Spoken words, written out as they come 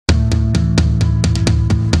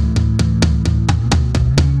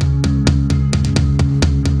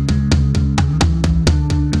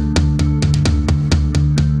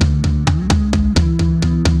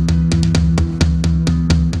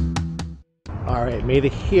Alright, made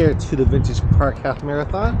it here to the Vintage Park Half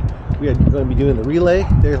Marathon. We are going to be doing the relay.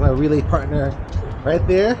 There's my relay partner right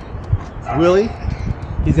there. It's Willie.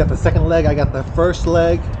 He's got the second leg, I got the first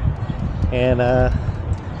leg. And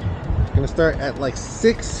gonna start at like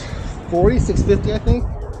 6:40, 6:50 I think.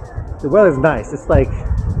 The weather's nice. It's like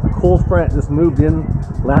a cold front just moved in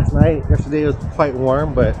last night. Yesterday it was quite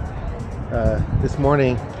warm, but this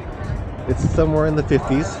morning it's somewhere in the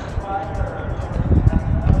 50s.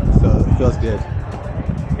 So it feels good.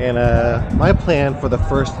 And my plan for the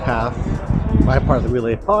first half, my part of the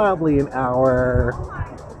relay, probably an hour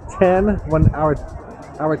 10, 1 hour,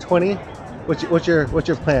 hour 20. What's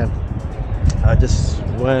your plan? Just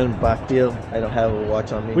one back field. I don't have a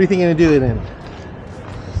watch on me. What do you think you're gonna do it in?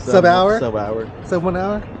 Sub hour? Sub hour. Sub 1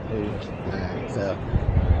 hour? Maybe. Alright, so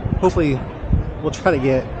hopefully we'll try to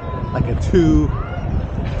get like a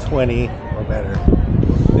 2:20 or better.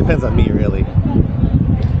 Depends on me really.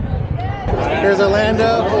 Here's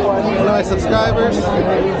Orlando, one of my subscribers.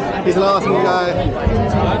 He's an awesome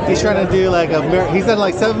guy. He's trying to do like he's done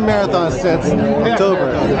like 7 marathons since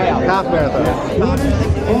October, half marathon.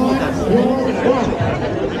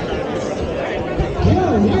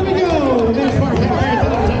 Here we go.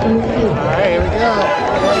 Alright, here we go.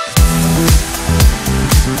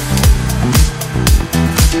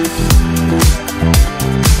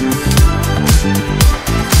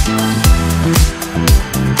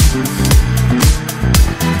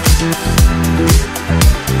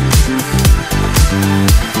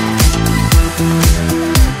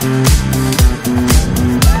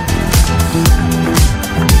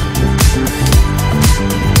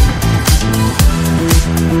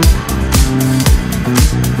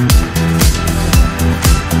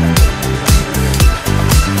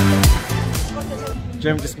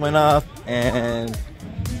 Gym just went off, and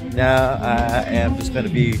now I am just going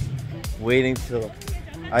to be waiting till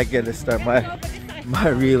I get to start my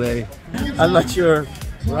relay. I'm not sure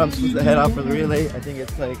where I'm supposed to head off for the relay. I think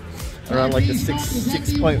it's like around like the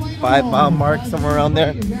 6.5 mile mark, somewhere around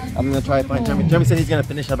there. I'm gonna try to find Jeremy. Jeremy said he's gonna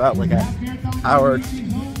finish about like an hour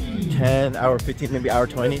 10, hour 15, maybe hour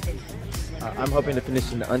 20. I'm hoping to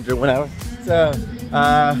finish in under 1 hour. So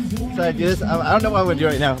I do this. I don't know what I'm gonna do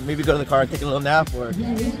right now. Maybe go to the car and take a little nap, or you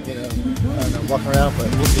know, I don't know, walk around, but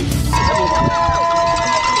we'll see.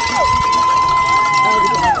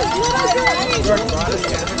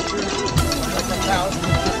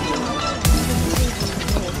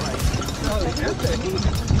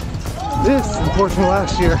 This is the portion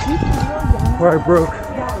last year where I broke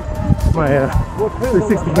my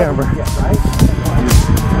 360 camera.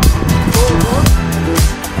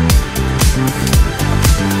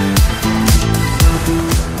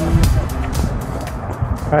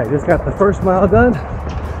 Alright, just got the first mile done.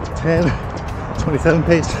 10:27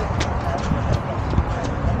 pace.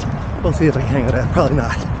 We'll see if I can hang with that. Probably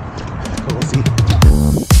not. But we'll see.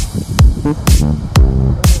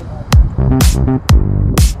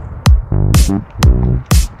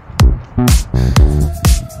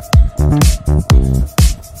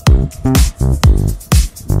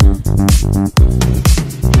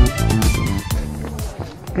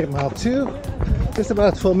 Okay, mile 2. Just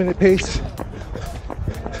about a 12-minute pace.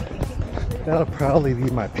 That'll probably be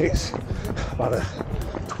my pace. About a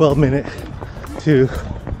 12-minute to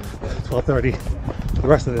 12:30 for the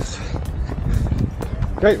rest of this.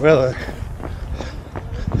 Great weather,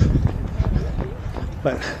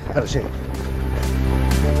 but out of shape.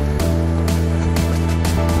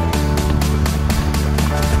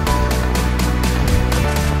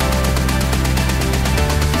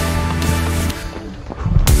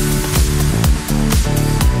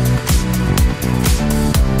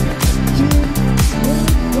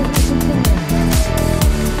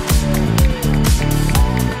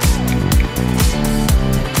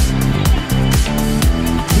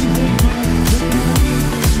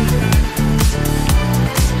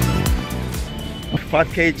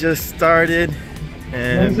 Podcast just started,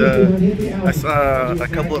 and I saw a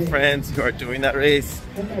couple of friends who are doing that race.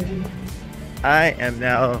 I am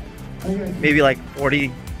now maybe like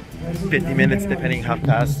 40-50 minutes, depending how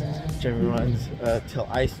fast Jeremy runs, till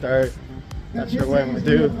I start. Not sure what I'm gonna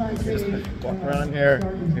do. Just walk around here,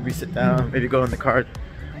 maybe sit down, maybe go in the car.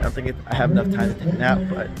 I don't think I have enough time to take a nap,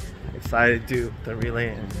 but excited to do the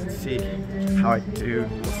relay and see how I do.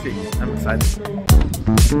 We'll see. I'm excited.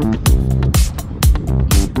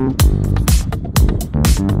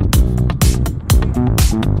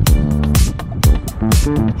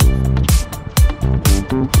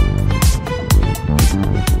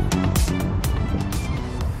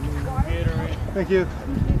 Thank you.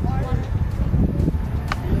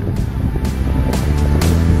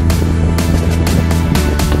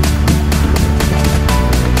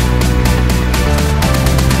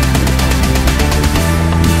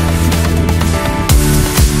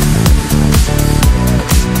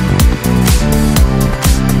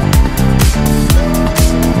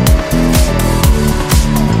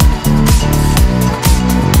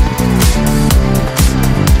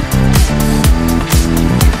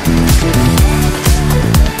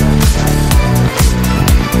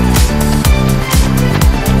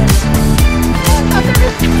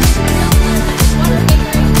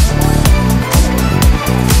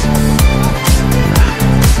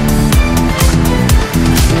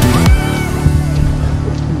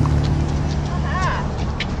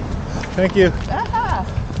 Thank you.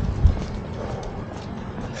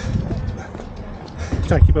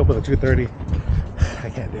 Trying to keep up with a 2:30. I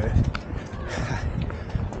can't do it.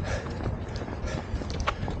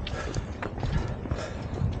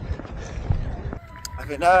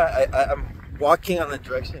 Okay, now I'm walking on the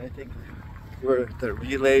direction I think where the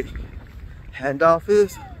relay handoff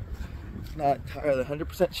is. Not entirely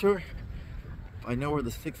 100% sure, but I know where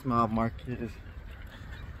the 6 mile mark is,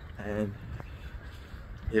 and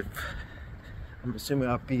if I'm assuming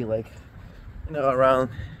I'll be like, you know, around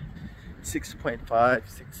 6.5,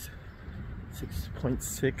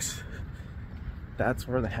 6.6. That's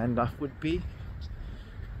where the handoff would be,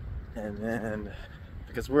 and then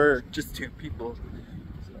because we're just 2 people,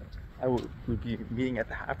 so I would be meeting at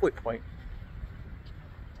the halfway point.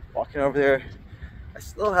 Walking over there. I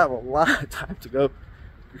still have a lot of time to go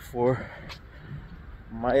before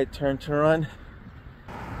my turn to run.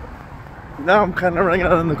 Now I'm kind of running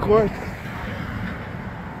out on the course.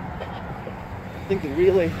 I think the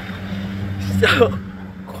relay is still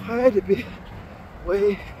quite a bit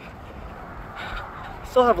away. I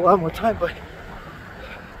still have a lot more time, but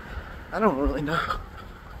I don't really know.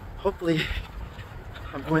 Hopefully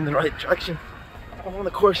I'm going the right direction. I'm on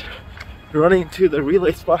the course running to the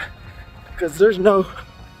relay spot because there's no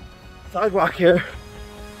sidewalk here.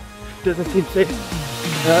 It doesn't seem safe,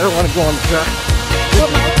 and I don't want to go on the track.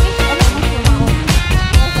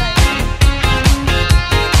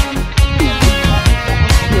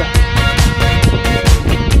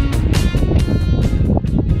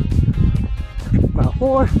 Mile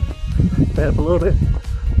 4, sped up a little bit,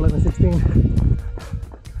 11:16.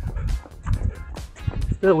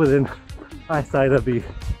 Still within eyesight of the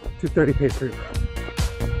 2:30 pace group.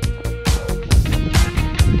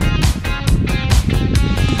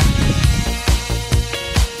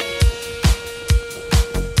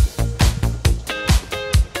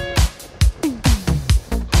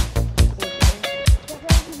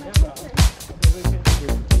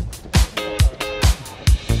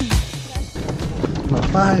 Mile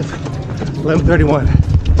 5, 11:31.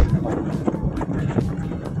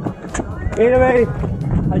 Gatorade,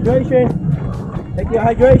 hydration. Take your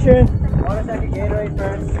hydration. 1 second Gatorade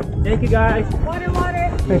first. Thank you guys. Water, water.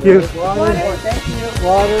 Thank you. Water. Thank you.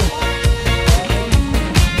 Water. Thank you.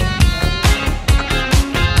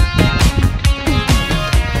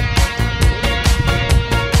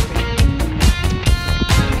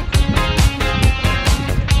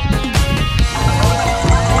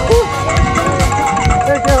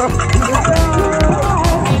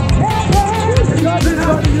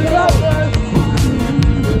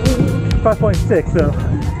 5.6, so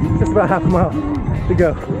just about half a mile to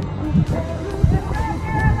go.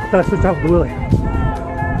 Gotta switch off the wheelie.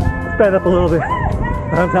 Sped up a little bit.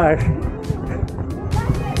 I'm tired.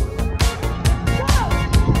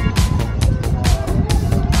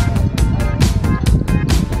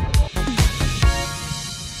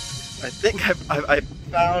 I think I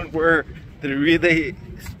found where the relay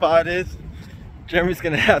spot is. Jeremy's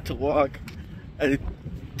gonna have to walk a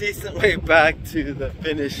decent way back to the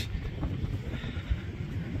finish,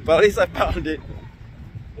 but at least I found it.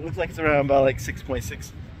 It looks like it's around about like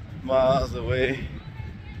 6.6 miles away.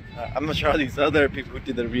 I'm not sure how these other people who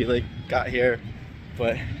did the relay got here,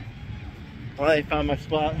 but I found my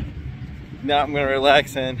spot. Now I'm gonna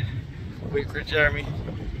relax and wait for Jeremy.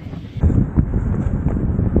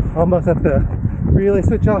 Almost at the relay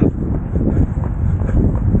switch off.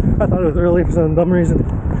 I thought it was early for some dumb reason,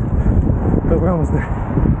 but we're almost there.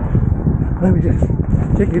 Let me just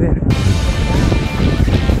kick it in.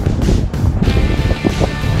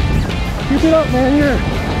 Keep it up, man. You're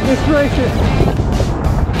an inspiration.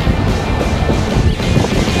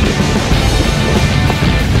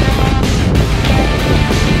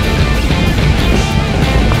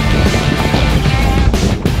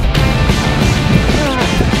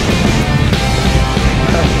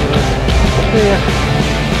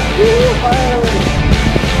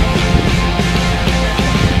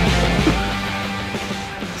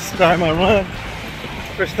 Start my run.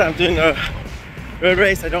 First time doing a road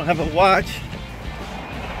race. I don't have a watch.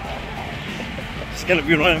 Just gonna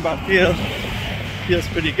be running by feel. Feels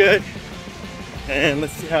pretty good. And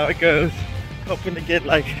let's see how it goes. Hoping to get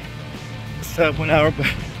like sub 1 hour, but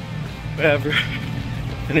whatever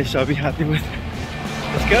finish I'll be happy with.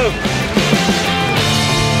 Let's go.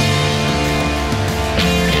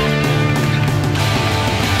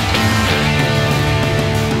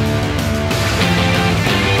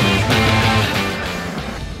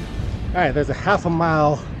 All right, there's a half a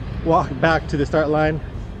mile walk back to the start line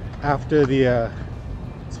after the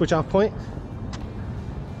switch off point.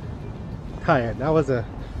 Tired. That was a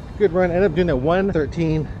good run. Ended up doing it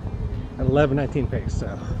 1:13 at 11:19 pace.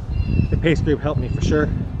 So the pace group helped me for sure.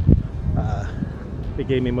 They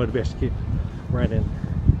gave me motivation to keep running,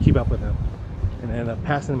 keep up with them, and I ended up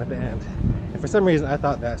passing them at the end. And for some reason, I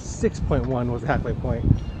thought that 6.1 was the halfway point,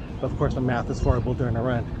 but of course the math is horrible during the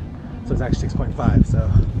run, so it's actually 6.5. So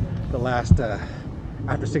the last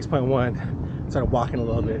after 6.1, I started walking a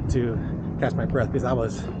little bit to catch my breath because I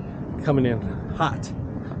was coming in hot,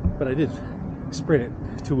 but I did sprint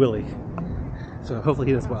it to Willie, so hopefully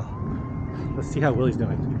he does well. Let's see how Willie's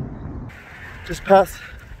doing. Just passed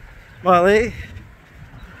mile 8.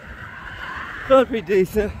 Feeling pretty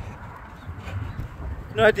decent.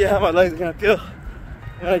 No idea how my legs are gonna feel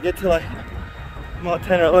when I get to like mile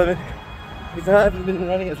 10 or 11, because I haven't been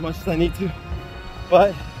running as much as I need to,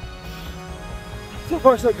 but so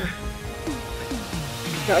far so good.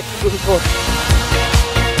 Gotta keep moving forward.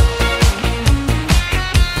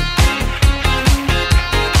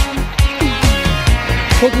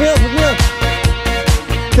 Hook me up, hook me up.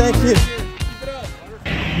 Thank you.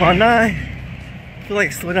 Mile 9. I feel like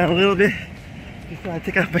I slowed down a little bit before I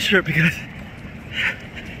take off my shirt because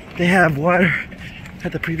they have water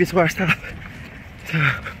at the previous water stop. So,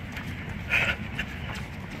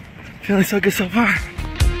 feeling so good so far.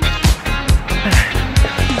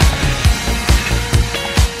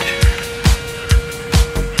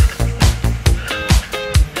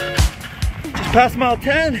 Just past mile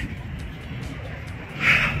 10.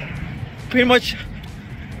 Pretty much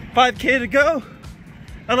 5K to go.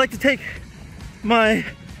 I like to take my,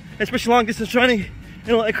 especially long distance running, in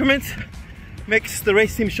little increments. Makes the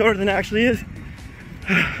race seem shorter than it actually is.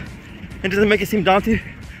 It doesn't make it seem daunting.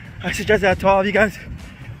 I suggest that to all of you guys,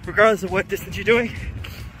 regardless of what distance you're doing,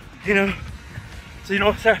 you know, so you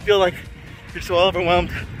don't start to feel like you're so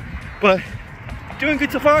overwhelmed. But doing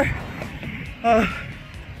good so far. I'm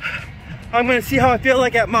gonna see how I feel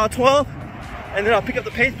like at mile 12, and then I'll pick up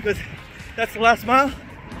the pace because that's the last mile,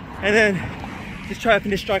 and then just try to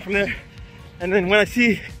finish strong from there. And then when I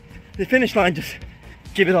see the finish line, just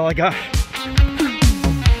give it all I got.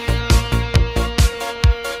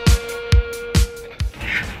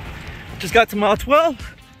 Just got to mile 12.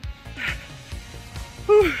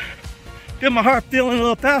 Whew. Feel my heart feeling a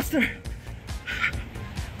little faster.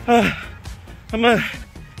 I'm gonna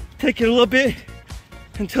take it a little bit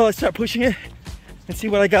until I start pushing it and see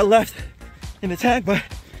what I got left in the tank. But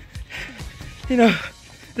you know,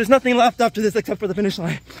 there's nothing left after this except for the finish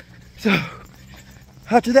line. So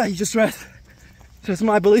after that, you just rest. So it's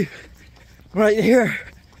my belief right here,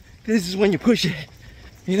 this is when you push it,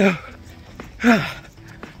 you know.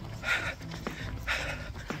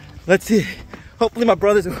 Let's see. Hopefully my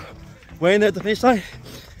brothers are waiting there at the finish line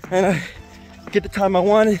and I get the time I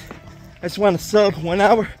wanted. I just want to sub 1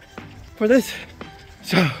 hour for this.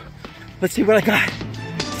 So let's see what I got.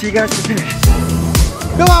 See you guys at the finish.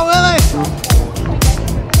 Come on, Willie!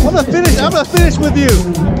 I'm gonna finish with you.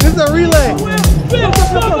 This is a relay.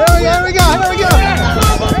 There we go, here we go.